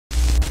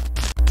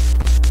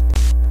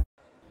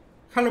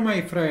Hello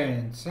my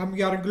friends, I'm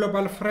your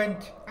global friend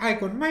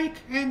Icon Mike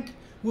and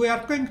we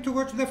are going to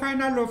watch the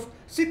final of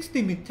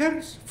 60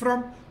 meters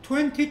from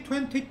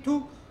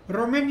 2022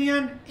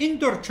 Romanian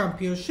Indoor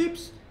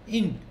Championships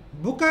in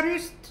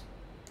Bucharest.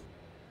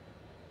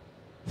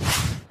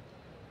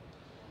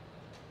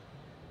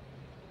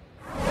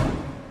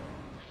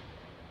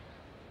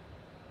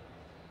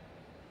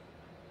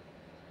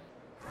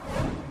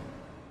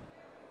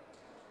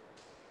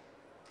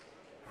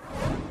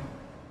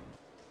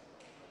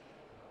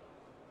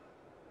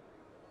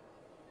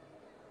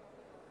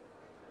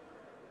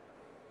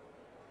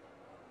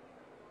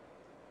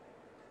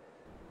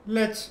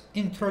 Let's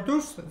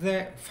introduce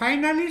the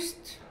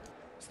finalists.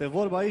 Este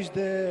vorba aici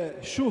de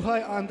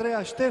Suhai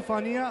Andreea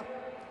Stefania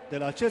de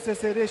la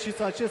CSS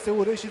Reșița,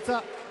 CSU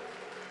Reșița.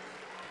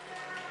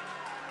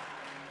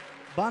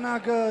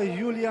 Banaga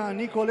Iulia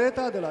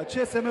Nicoleta de la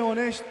CSM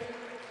Onești.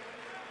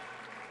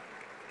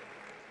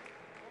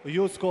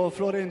 Iusco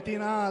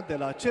Florentina de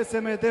la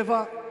CSM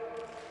Deva.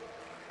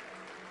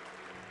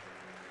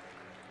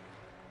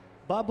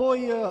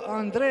 Baboi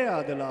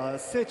Andreea de la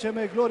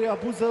SCM Gloria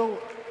Buzău.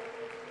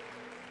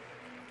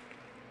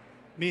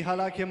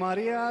 Michalache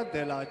Maria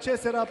de la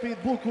CS Rapid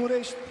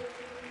București.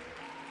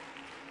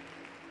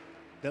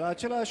 De la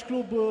același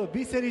club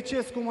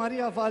Bisericescu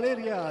Maria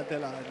Valeria de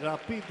la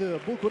Rapid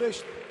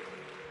București.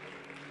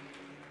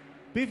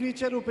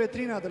 Pivniceru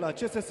Petrina de la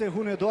CSS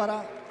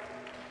Hunedoara.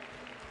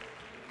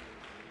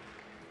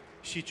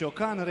 Și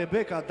Ciocan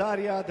Rebeca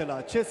Daria de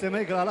la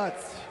CSM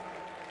Galați.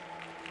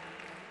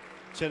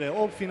 Cele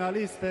 8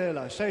 finaliste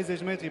la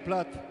 60 metri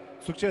plat.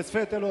 Succes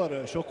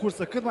fetelor și o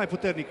cursă cât mai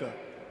puternică.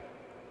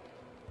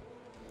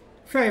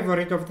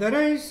 Favorite of the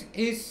race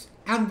is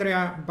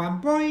Andreea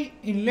Baboi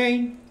in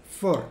lane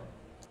 4.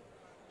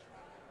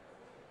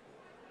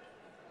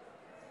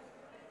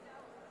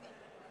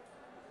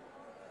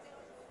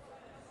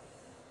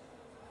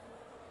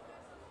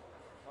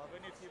 A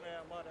venit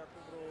femeia mare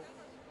acum vreo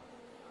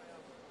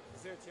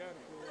 10 ani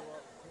cu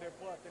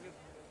nepoatele,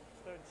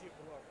 stă în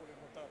ciclu acolo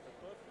mutată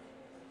tot.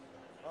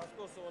 A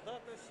scos-o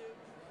odată și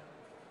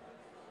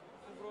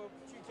cu vreo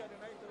 5 ani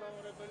înainte la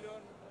un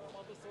rebelion am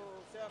adus-o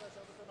seara și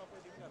am adus-o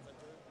înapoi dimineața.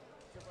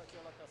 Ce face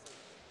eu la casă?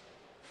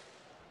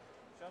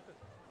 Și atât.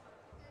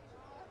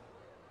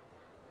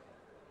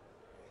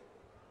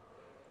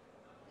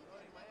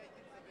 Mai ai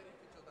timp să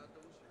verifici odată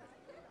ușile.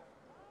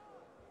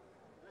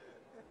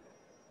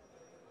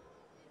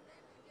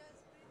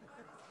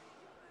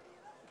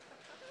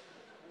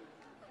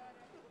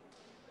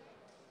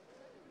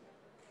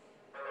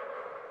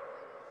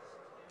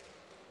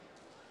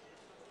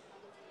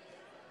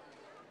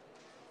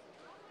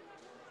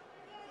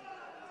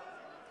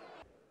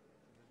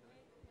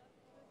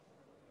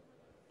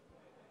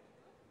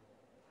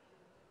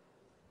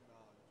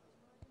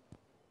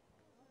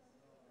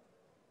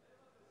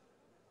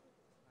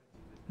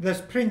 The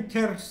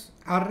sprinters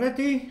are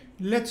ready.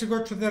 Let's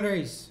go to the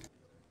race.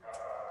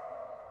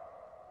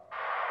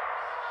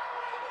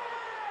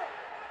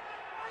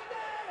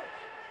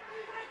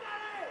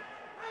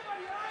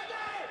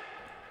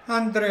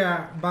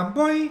 Andreea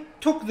Baboi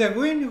took the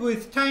win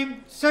with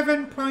time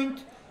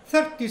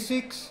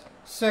 7.36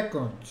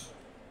 seconds.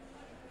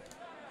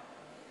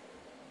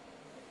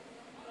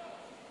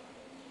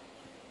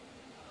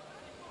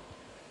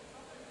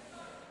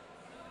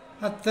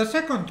 At the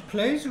second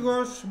place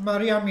was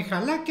Maria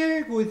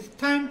Michalache with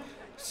time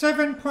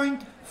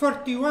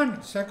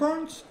 7.41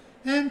 seconds,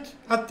 and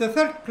at the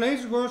third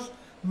place was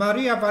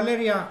Maria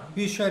Valeria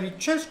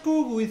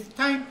Bisericescu with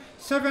time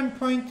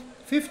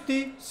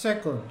 7.50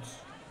 seconds.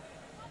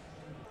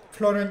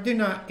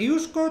 Florentina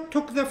Iusco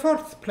took the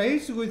fourth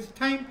place with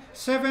time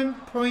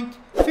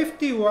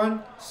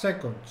 7.51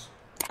 seconds.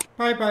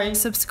 Bye bye.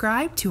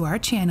 Subscribe to our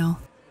channel.